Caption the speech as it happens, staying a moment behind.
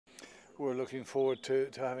we're looking forward to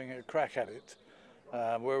having a crack at it.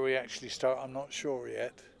 Where we actually start, I'm not sure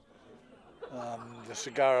yet. The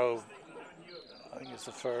Cigarro, I think it's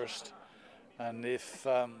the first, and if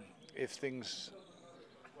things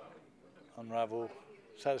unravel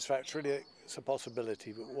satisfactorily, it's a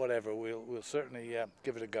possibility. But whatever, we'll certainly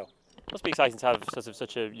give it a go. It must be exciting to have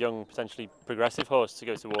such a young, potentially progressive horse to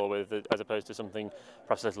go to war with, as opposed to something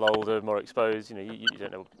perhaps a little older, more exposed. You know, you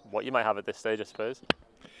don't know what you might have at this stage, I suppose.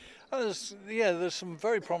 There's some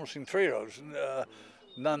very promising 3-year-olds.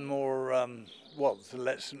 None more. Well, the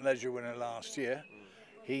Leisure winner last year,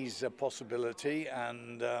 he's a possibility,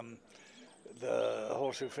 and the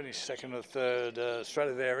horse who finished second or third,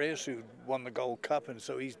 Stradivarius, who won the Gold Cup, and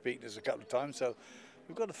so he's beaten us a couple of times. So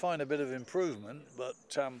we've got to find a bit of improvement,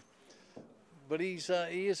 but he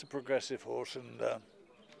is a progressive horse, and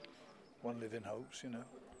one live in hopes, you know.